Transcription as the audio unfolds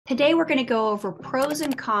Today, we're going to go over pros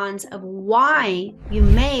and cons of why you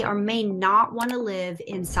may or may not want to live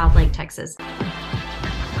in Southlake, Texas.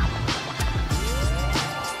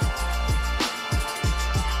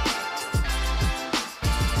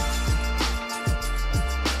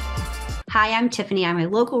 Hi, I'm Tiffany. I'm a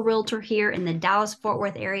local realtor here in the Dallas-Fort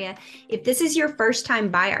Worth area. If this is your first time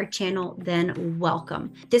by our channel, then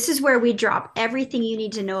welcome. This is where we drop everything you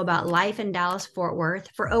need to know about life in Dallas-Fort Worth.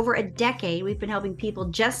 For over a decade, we've been helping people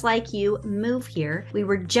just like you move here. We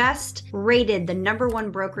were just rated the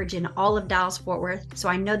 #1 brokerage in all of Dallas-Fort Worth, so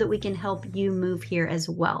I know that we can help you move here as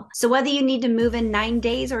well. So whether you need to move in 9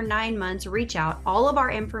 days or 9 months, reach out. All of our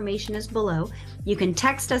information is below. You can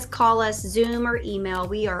text us, call us, Zoom, or email.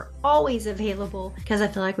 We are always available because I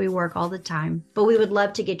feel like we work all the time, but we would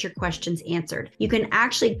love to get your questions answered. You can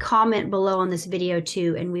actually comment below on this video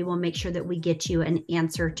too, and we will make sure that we get you an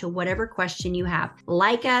answer to whatever question you have.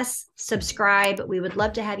 Like us, subscribe. We would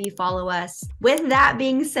love to have you follow us. With that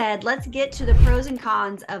being said, let's get to the pros and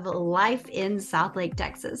cons of life in Southlake,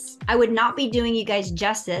 Texas. I would not be doing you guys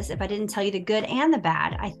justice if I didn't tell you the good and the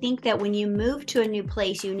bad. I think that when you move to a new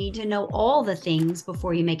place, you need to know all the things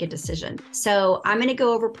before you make a decision. So I'm going to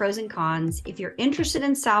go over pros and cons. If you're interested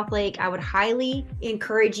in Southlake, I would highly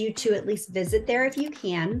encourage you to at least visit there if you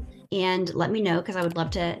can, and let me know because I would love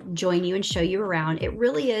to join you and show you around. It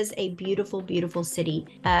really is a beautiful, beautiful city.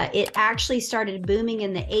 It actually started booming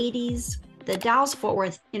in the 80s. The Dallas-Fort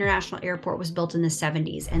Worth International Airport was built in the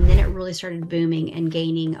 70s, and then it really started booming and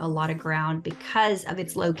gaining a lot of ground because of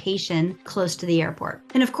its location close to the airport.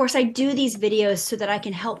 And of course, I do these videos so that I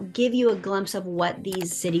can help give you a glimpse of what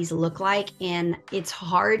these cities look like, and it's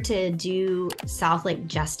hard to do Southlake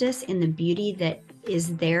justice in the beauty that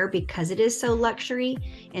is there because it is so luxury,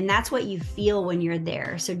 and that's what you feel when you're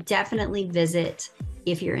there. So definitely visit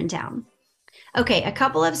if you're in town. Okay, a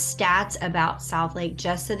couple of stats about Southlake,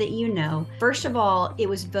 just so that you know. First of all, it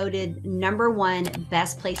was voted #1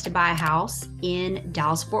 best place to buy a house in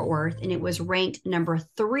Dallas-Fort Worth, and it was ranked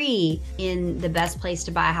 #3 in the best place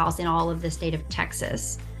to buy a house in all of the state of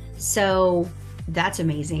Texas. So that's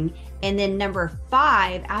amazing. And then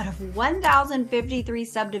 #5 out of 1,053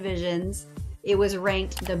 subdivisions, it was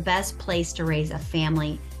ranked the best place to raise a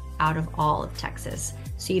family out of all of Texas.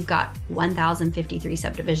 So you've got 1,053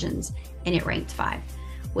 subdivisions and it ranked 5,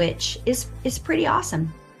 which is pretty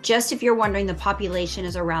awesome. Just if you're wondering, the population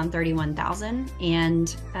is around 31,000,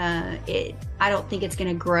 and I don't think it's going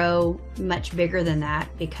to grow much bigger than that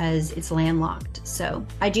because it's landlocked. So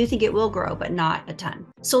I do think it will grow, but not a ton.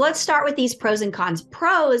 So let's start with these pros and cons.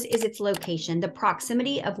 Pros is its location, the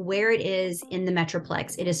proximity of where it is in the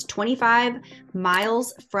metroplex. It is 25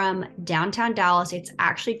 miles from downtown Dallas. It's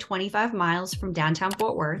actually 25 miles from downtown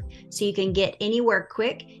Fort Worth, so you can get anywhere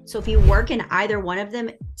quick. So if you work in either one of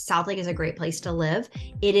them, Southlake is a great place to live.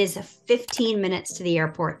 It is 15 minutes to the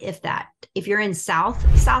airport, if that. If you're in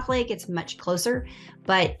Southlake, it's much closer,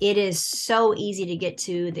 but it is so easy to get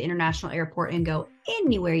to the international airport and go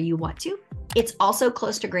anywhere you want to. It's also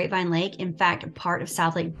close to Grapevine Lake. In fact, a part of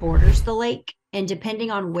Southlake borders the lake. And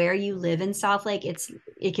depending on where you live in Southlake,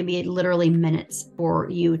 it can be literally minutes for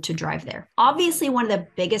you to drive there. Obviously, one of the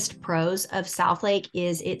biggest pros of Southlake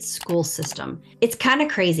is its school system. It's kind of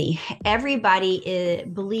crazy. Everybody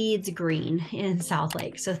bleeds green in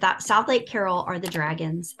Southlake. So Southlake Carroll are the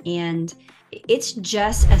Dragons, and it's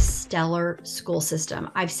just a stellar school system.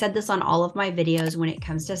 I've said this on all of my videos when it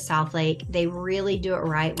comes to Southlake. They really do it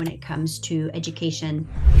right when it comes to education,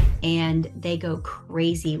 and they go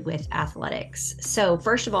crazy with athletics. So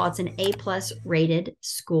first of all, it's an A+ rated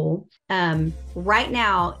school. Right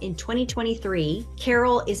now in 2023,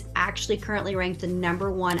 Carroll is actually currently ranked the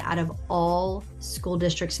 #1 out of all school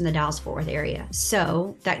districts in the Dallas-Fort Worth area.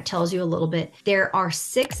 So that tells you a little bit. There are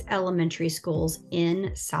 6 elementary schools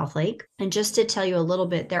in Southlake. And just to tell you a little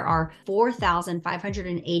bit, there are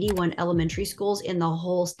 4,581 elementary schools in the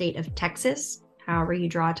whole state of Texas, however you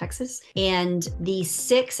draw Texas. And the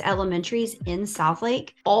 6 elementaries in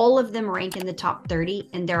Southlake, all of them rank in the top 30,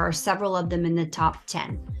 and there are several of them in the top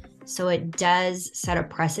 10. So it does set a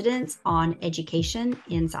precedence on education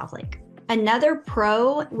in Southlake. Another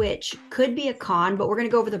pro, which could be a con, but we're going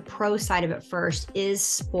to go over the pro side of it first, is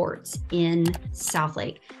sports in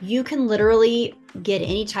Southlake. You can literally get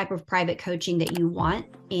any type of private coaching that you want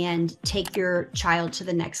and take your child to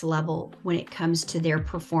the next level when it comes to their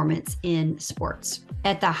performance in sports.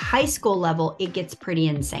 At the high school level, it gets pretty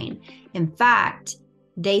insane. In fact,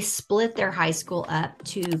 they split their high school up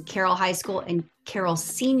to Carroll High School and Carroll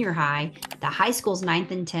Senior High. The high school's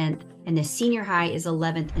 9th and 10th, and the senior high is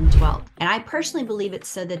 11th and 12th. And I personally believe it's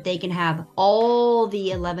so that they can have all the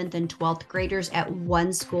 11th and 12th graders at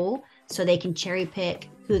one school, so they can cherry pick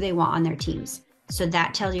who they want on their teams. So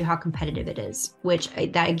that tells you how competitive it is, which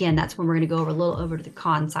that again, that's when we're going to go over a little over to the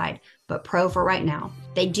con side, but pro for right now.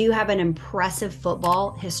 They do have an impressive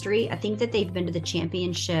football history. I think that they've been to the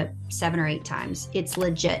championship 7 or 8 times. It's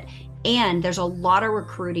legit. And there's a lot of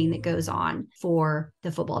recruiting that goes on for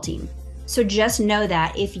the football team. So just know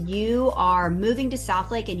that if you are moving to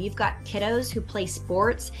Southlake and you've got kiddos who play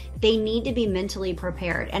sports, they need to be mentally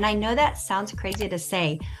prepared. And I know that sounds crazy to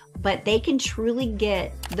say, but they can truly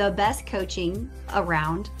get the best coaching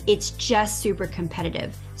around. It's just super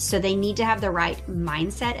competitive. So they need to have the right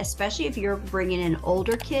mindset, especially if you're bringing in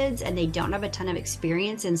older kids and they don't have a ton of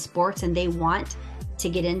experience in sports and they want to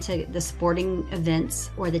get into the sporting events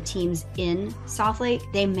or the teams in Southlake,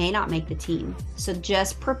 they may not make the team. So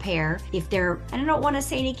just prepare. If they're, and I don't want to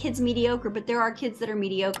say any kids mediocre, but there are kids that are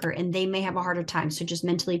mediocre and they may have a harder time. So just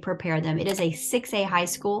mentally prepare them. It is a 6A high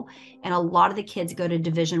school, and a lot of the kids go to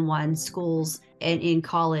Division I schools and in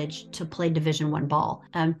college to play Division I ball.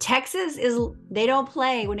 Texas they don't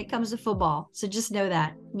play when it comes to football. So just know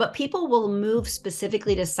that. But people will move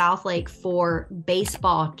specifically to Southlake for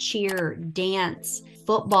baseball, cheer, dance,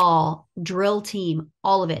 football, drill team,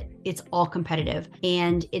 all of it. It's all competitive.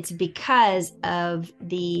 And it's because of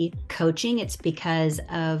the coaching. It's because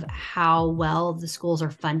of how well the schools are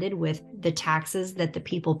funded with the taxes that the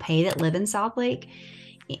people pay that live in Southlake.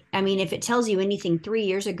 I mean, if it tells you anything, 3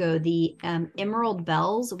 years ago, the Emerald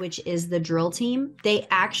Bells, which is the drill team, they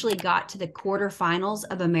actually got to the quarterfinals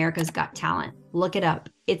of America's Got Talent. Look it up.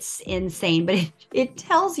 It's insane, but it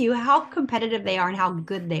tells you how competitive they are and how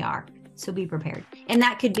good they are. So be prepared. And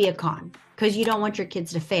that could be a con because you don't want your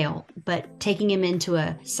kids to fail, but taking them into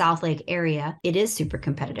a Southlake area, it is super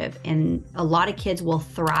competitive. And a lot of kids will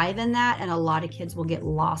thrive in that and a lot of kids will get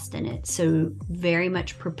lost in it. So very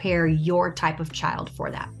much prepare your type of child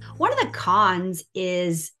for that. One of the cons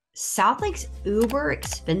is Southlake's uber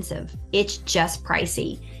expensive. It's just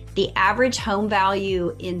pricey. The average home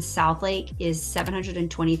value in Southlake is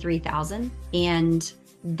 $723,000, and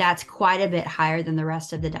that's quite a bit higher than the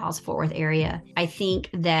rest of the Dallas-Fort Worth area. I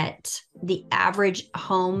think that the average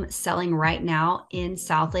home selling right now in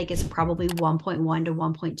Southlake is probably 1.1 to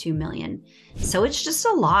 1.2 million. So it's just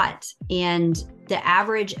a lot. And the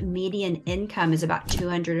average median income is about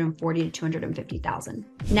 240 to 250,000.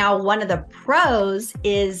 Now, one of the pros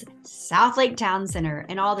is Southlake Town Center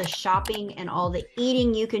and all the shopping and all the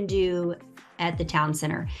eating you can do at the town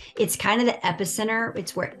center. It's kind of the epicenter.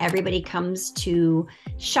 It's where everybody comes to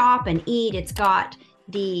shop and eat. It's got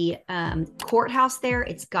the courthouse there.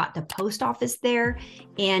 It's got the post office there,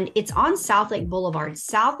 and it's on Southlake Boulevard.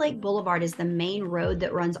 Southlake Boulevard is the main road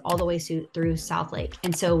that runs all the way through Southlake.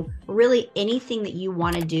 And so really anything that you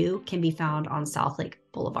want to do can be found on Southlake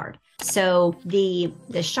Boulevard. So the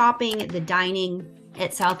shopping, the dining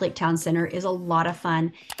at Southlake Town Center is a lot of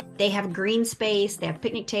fun. They have green space, they have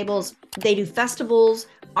picnic tables, they do festivals,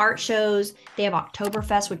 art shows, they have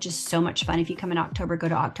Oktoberfest, which is so much fun. If you come in October, go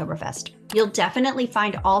to Oktoberfest. You'll definitely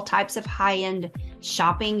find all types of high-end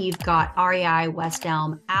shopping. You've got REI, West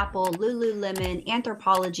Elm, Apple, Lululemon,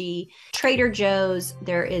 Anthropologie, Trader Joe's.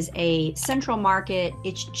 There is a Central Market.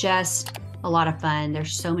 It's just a lot of fun.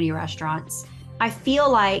 There's so many restaurants. I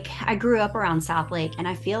feel like I grew up around Southlake, and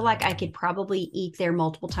I feel like I could probably eat there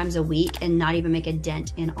multiple times a week and not even make a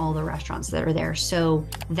dent in all the restaurants that are there. So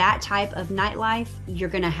that type of nightlife, you're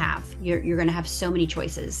gonna have. You're gonna have so many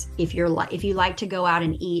choices. If you like to go out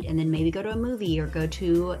and eat and then maybe go to a movie or go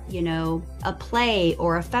to, a play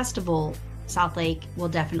or a festival, Southlake will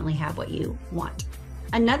definitely have what you want.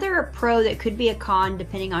 Another pro that could be a con,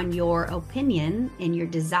 depending on your opinion and your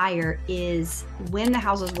desire, is when the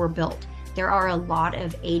houses were built. There are a lot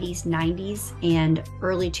of 80s, 90s, and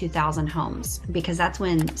early 2000 homes because that's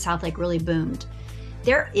when Southlake really boomed.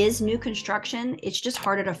 There is new construction. It's just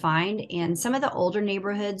harder to find. And some of the older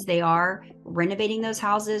neighborhoods, they are renovating those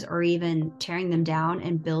houses or even tearing them down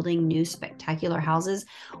and building new spectacular houses.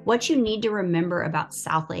 What you need to remember about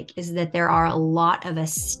Southlake is that there are a lot of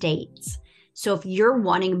estates. So if you're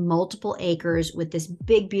wanting multiple acres with this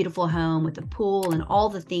big, beautiful home with a pool and all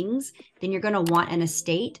the things, then you're going to want an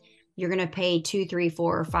estate. You're going to pay 2, 3,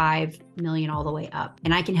 4, or 5 million all the way up.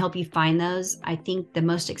 And I can help you find those. I think the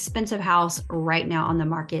most expensive house right now on the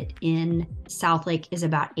market in Southlake is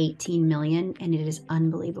about 18 million, and it is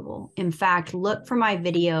unbelievable. In fact, look for my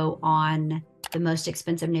video on the most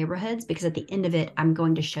expensive neighborhoods, because at the end of it, I'm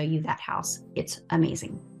going to show you that house. It's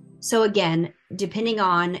amazing. So again, depending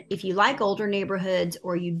on if you like older neighborhoods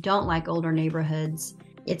or you don't like older neighborhoods,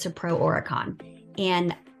 it's a pro or a con.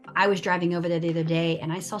 And I was driving over there the other day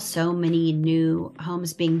and I saw so many new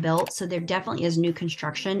homes being built. So there definitely is new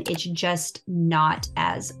construction. It's just not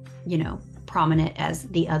as, prominent as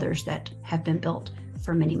the others that have been built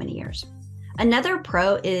for many, many years. Another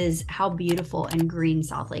pro is how beautiful and green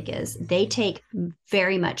Southlake is. They take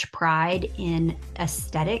very much pride in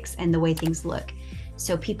aesthetics and the way things look.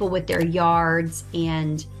 So people with their yards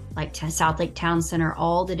and like Southlake Town Center,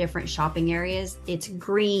 all the different shopping areas, it's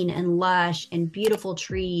green and lush and beautiful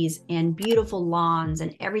trees and beautiful lawns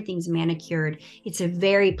and everything's manicured. It's a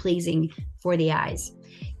very pleasing for the eyes.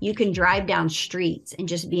 You can drive down streets and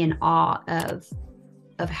just be in awe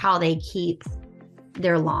of how they keep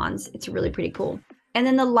their lawns. It's really pretty cool. And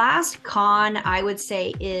then the last con I would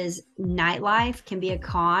say is nightlife can be a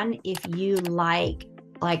con if you like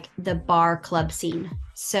the bar club scene.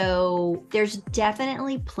 So there's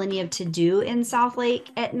definitely plenty of to do in Southlake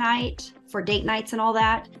at night for date nights and all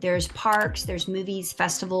that. There's parks, there's movies,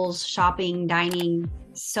 festivals, shopping, dining,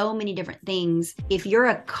 so many different things. If you're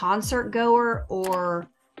a concert goer or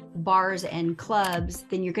bars and clubs,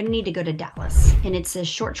 then you're going to need to go to Dallas. And it's a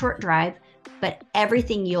short drive, but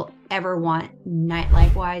everything you'll ever want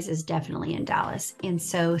nightlife wise is definitely in Dallas. And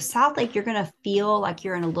so Southlake, you're going to feel like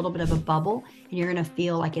you're in a little bit of a bubble, and you're going to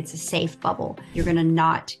feel like it's a safe bubble. You're going to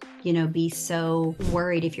not, be so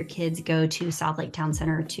worried if your kids go to Southlake Town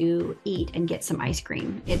Center to eat and get some ice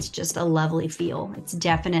cream. It's just a lovely feel. It's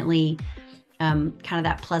definitely kind of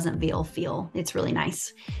that Pleasantville feel. It's really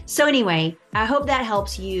nice. So anyway, I hope that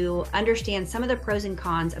helps you understand some of the pros and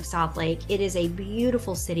cons of Southlake. It is a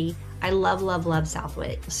beautiful city. I love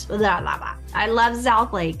Southlake. I love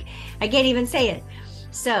Southlake. I can't even say it.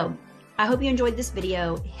 So I hope you enjoyed this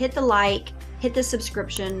video. Hit the like, hit the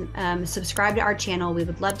subscription, subscribe to our channel. We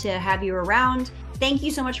would love to have you around. Thank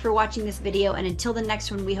you so much for watching this video. And until the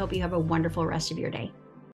next one, we hope you have a wonderful rest of your day.